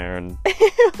cuddly in there, and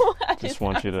just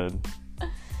want you to.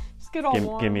 Get all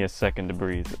warm. Give me a second to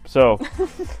breathe. So,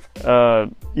 so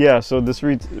this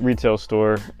retail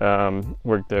store,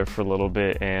 worked there for a little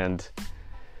bit, and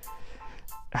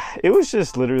it was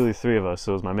just literally three of us.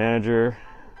 So it was my manager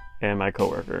and my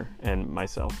coworker and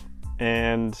myself,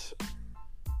 and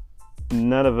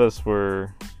none of us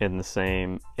were in the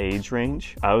same age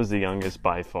range. I was the youngest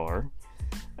by far,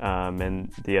 and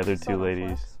the other two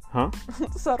ladies. Huh?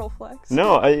 Subtle flex.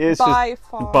 No, it's by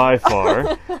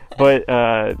far.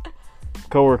 But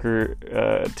coworker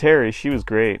Terry, she was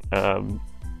great.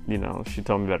 She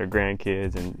told me about her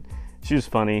grandkids, and she was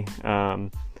funny.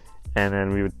 And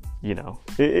then we would,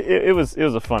 it was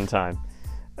a fun time.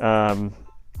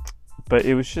 But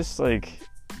it was just like,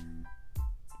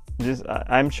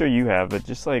 I'm sure you have, but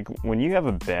just like when you have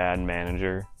a bad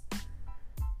manager,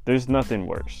 there's nothing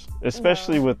worse,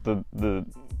 especially with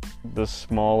the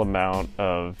small amount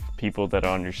of people that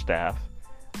are on your staff.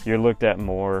 You're looked at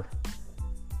more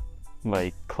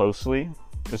like closely,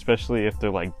 especially if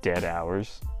they're like dead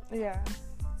hours. Yeah.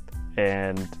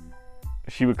 And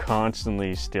she would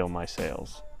constantly steal my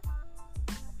sales,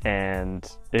 and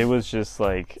it was just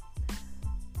like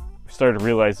started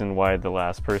realizing why the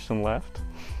last person left.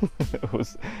 It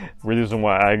was the reason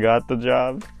why I got the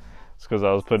job. It's because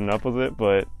I was putting up with it,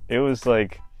 but it was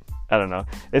like, I don't know.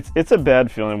 It's a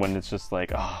bad feeling when it's just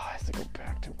like, oh, I have to go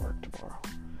back to work tomorrow.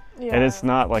 Yeah. And it's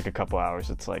not like a couple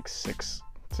hours. It's like 6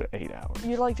 to 8 hours.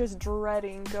 You're like just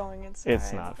dreading going inside.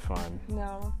 It's not fun.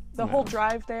 No. The whole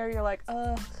drive there, you're like,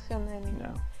 ugh, and then...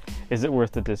 No. Is it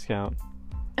worth the discount?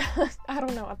 I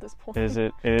don't know at this point. Is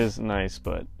it? It is nice,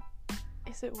 but...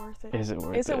 Is it worth it? Is it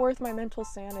worth it? Is it worth my mental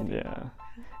sanity? Yeah.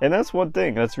 And that's one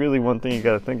thing. That's really one thing you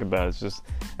got to think about. It's just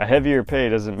a heavier pay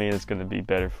doesn't mean it's going to be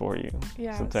better for you.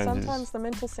 Yeah. Sometimes the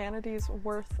mental sanity is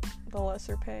worth the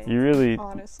lesser pay. You really...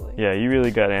 Honestly. Yeah, you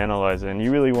really got to analyze it. And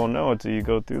you really won't know until you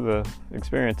go through the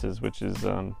experiences, which is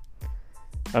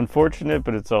unfortunate,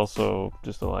 but it's also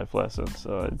just a life lesson.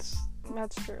 So it's...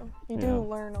 That's true. You do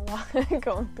learn a lot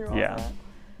going through all that.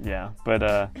 Yeah.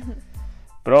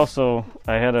 But also,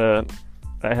 I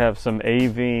have some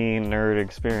AV nerd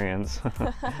experience.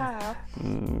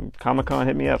 Comic-Con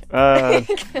hit me up.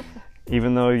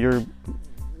 even though you're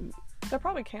They're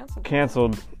probably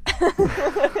canceled.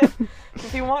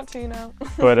 If you want to, you know.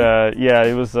 But yeah,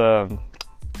 it was. I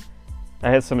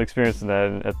had some experience in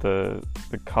that at the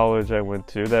college I went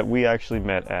to that we actually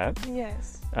met at.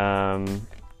 Yes.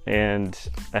 And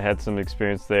I had some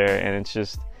experience there, and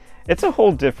it's a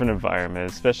whole different environment,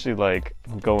 especially like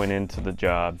going into the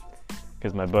job,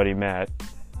 because my buddy Matt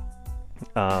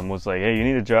was like, "Hey, you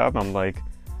need a job?" I'm like,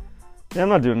 "Yeah, I'm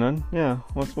not doing none. Yeah,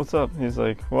 what's up?" He's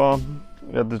like, "Well,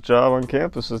 we got this job on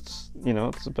campus. It's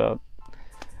about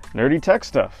nerdy tech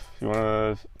stuff.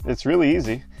 It's really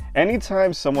easy.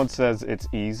 Anytime someone says it's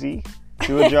easy to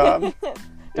do a job,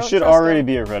 it should already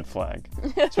be a red flag,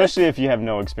 especially if you have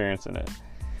no experience in it.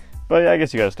 But yeah, I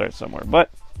guess you got to start somewhere. But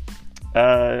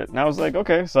and I was like,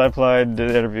 okay, so I applied, did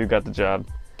the interview, got the job.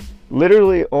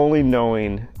 Literally only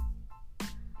knowing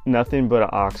nothing but an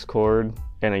aux cord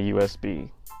and a USB.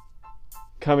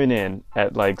 Coming in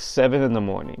at like 7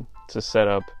 a.m. to set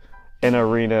up an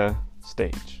arena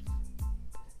stage.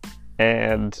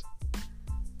 And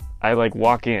I like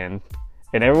walk in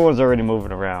and everyone's already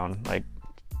moving around, like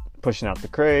pushing out the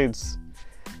crates,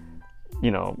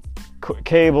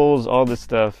 cables, all this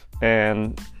stuff.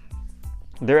 And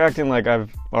they're acting like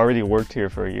I've already worked here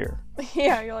for a year.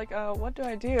 Yeah, you're like, what do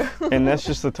I do? And that's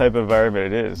just the type of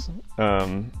environment it is.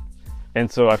 And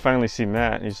so I finally see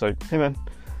Matt, and he's like, "Hey, man."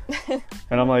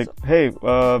 And I'm like, "Hey,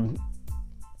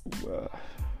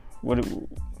 what?"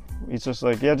 He's just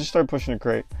like, "Yeah, just start pushing a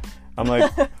crate." I'm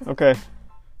like, "Okay.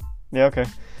 Yeah, okay."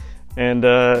 And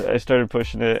I started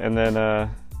pushing it, and then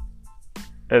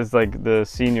as like the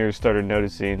seniors started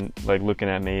noticing, like looking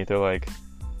at me, they're like,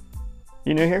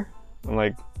 "You new here?" I'm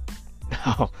like,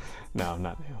 No, I'm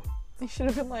not new." You should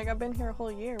have been like, "I've been here a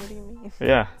whole year. What do you mean?"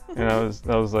 Yeah, and I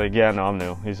was like, "Yeah, no, I'm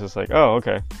new." He's just like, "Oh,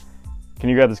 okay. Can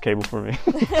you grab this cable for me?"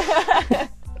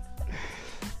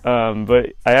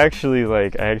 But I actually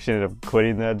ended up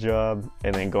quitting that job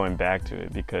and then going back to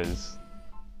it because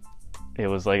it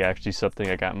was like actually something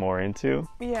I got more into.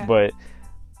 Yeah. But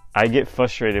I get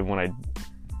frustrated when I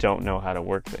don't know how to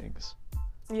work things.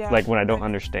 Yeah. Like when I don't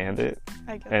understand it,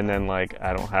 I get and that. then like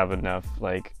I don't have enough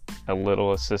like a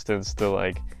little assistance to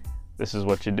like, this is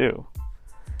what you do.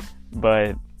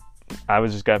 But I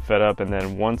just got fed up, and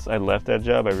then once I left that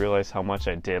job, I realized how much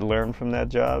I did learn from that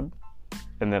job,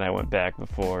 and then I went back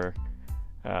before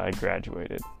I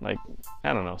graduated. Like,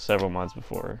 I don't know, several months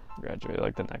before I graduated,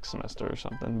 like the next semester or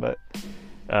something. But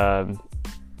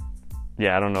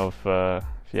yeah, I don't know if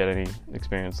you had any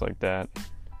experience like that.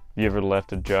 You ever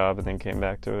left a job and then came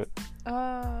back to it?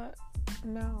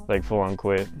 No. Like full on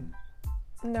quit?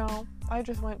 No, I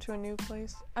just went to a new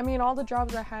place. I mean, all the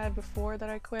jobs I had before that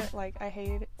I quit, like, I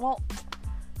hated it. Well,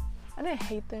 I didn't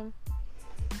hate them.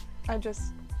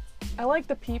 I like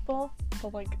the people,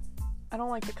 but, like, I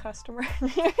don't like the customer.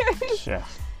 Yeah.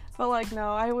 But, like,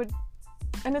 no, I would,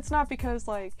 and it's not because,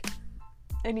 like,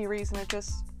 any reason. It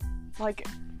just, like,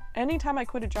 anytime I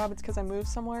quit a job, it's because I moved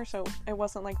somewhere, so it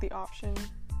wasn't, like, the option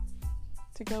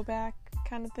to go back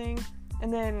kind of thing.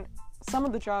 And then some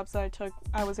of the jobs that I took,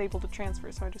 I was able to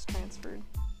transfer, so I just transferred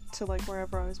to like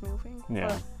wherever I was moving. Yeah.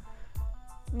 But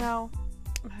no,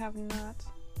 I have not.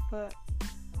 But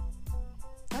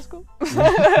that's cool.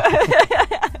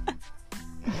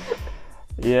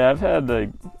 Yeah, I've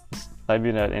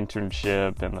been at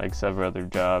internship and like several other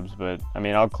jobs, but I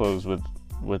mean, I'll close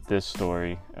with this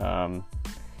story.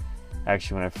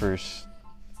 Actually, when I first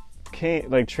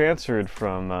transferred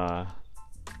from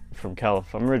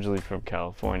California. I'm originally from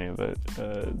California, but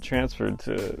transferred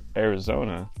to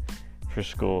Arizona for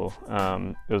school.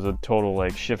 It was a total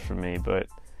like shift for me, but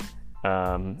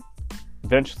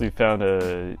eventually found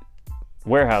a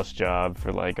warehouse job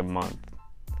for like a month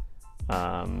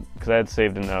because I had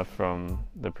saved enough from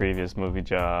the previous movie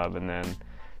job, and then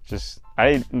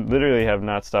I literally have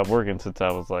not stopped working since I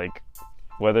was like,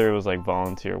 whether it was like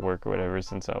volunteer work or whatever,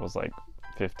 since I was like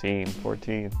 15,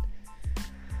 14.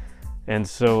 And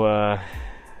so I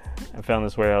found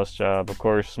this warehouse job. Of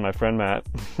course, my friend Matt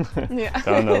Yeah.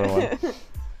 found another one.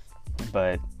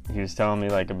 But he was telling me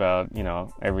like about,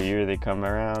 every year they come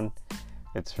around.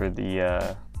 It's for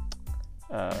the,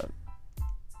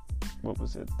 what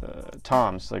was it? The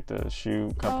Tom's, like the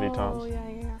shoe company Tom's. Oh,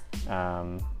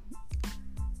 yeah.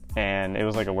 And it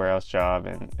was like a warehouse job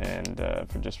and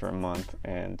for a month.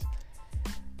 And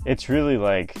it's really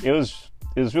like, it was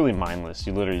really mindless.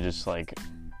 You literally just like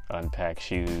unpack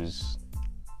shoes,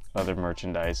 other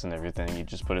merchandise and everything. You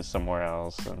just put it somewhere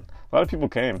else, and a lot of people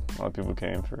came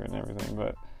for it and everything.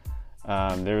 But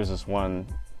there was this one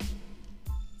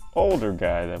older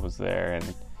guy that was there,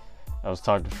 and I was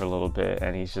talking for a little bit,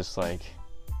 and he's like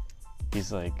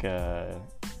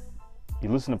you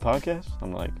listen to podcasts?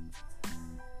 I'm like,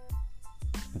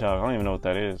 dog, I don't even know what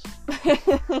that is.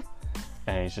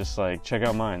 And he's just like, check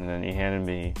out mine. And then he handed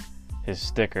me his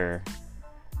sticker,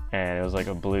 and it was like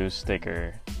a blue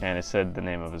sticker, and it said the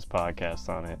name of his podcast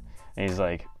on it. And he's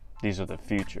like, these are the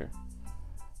future.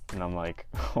 And I'm like,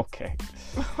 okay.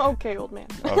 Okay, old man.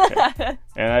 Okay.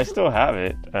 And I still have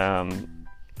it.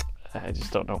 I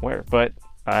just don't know where. But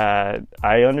I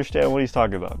understand what he's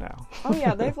talking about now. Oh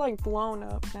yeah, they've like blown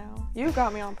up now. You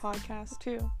got me on podcasts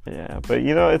too. Yeah, but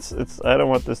you know, it's I don't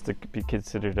want this to be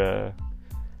considered a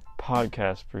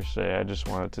podcast per se. I just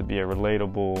want it to be a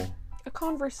relatable, a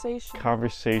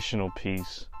conversational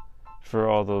piece for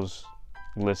all those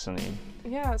listening.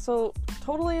 Yeah, so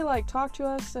totally like talk to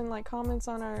us and like comments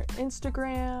on our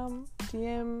Instagram,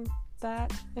 DM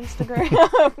that Instagram.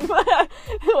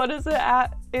 What is it?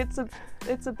 At it's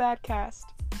a bad cast.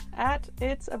 At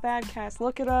it's a bad cast.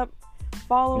 Look it up.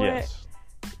 Follow it.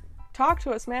 Talk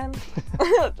to us, man.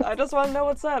 I just want to know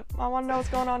what's up. I want to know what's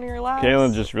going on in your lives.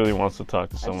 Kaylin just really wants to talk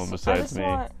to someone besides me.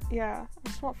 I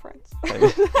just want friends.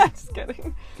 Just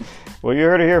kidding. Well, you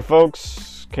heard it here,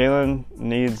 folks. Kaylin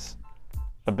needs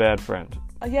a bad friend.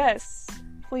 Yes,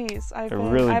 please. I've bad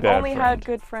only friend. had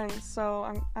good friends,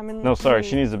 so I'm in. No, sorry,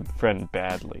 she needs a friend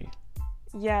badly.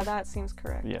 Yeah, that seems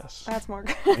correct. Yes. That's more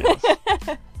good.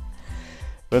 Yes.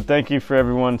 But thank you for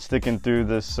everyone sticking through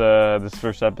this this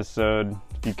first episode.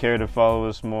 If you care to follow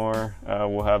us more,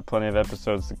 we'll have plenty of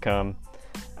episodes to come.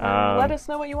 Let us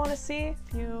know what you want to see.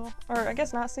 Or I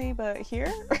guess not see, but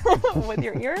hear with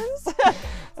your ears.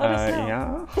 Let us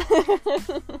know.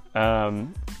 Yeah.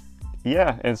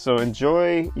 Yeah, and so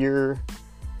enjoy your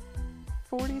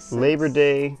 46. Labor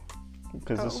Day,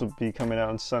 because this will be coming out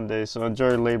on Sunday. So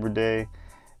enjoy Labor Day,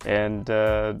 and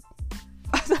I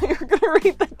thought you were gonna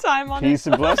read the time on peace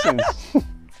and blessings.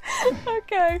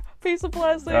 Okay, peace and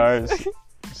blessings. All right,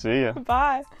 see ya.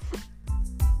 Bye.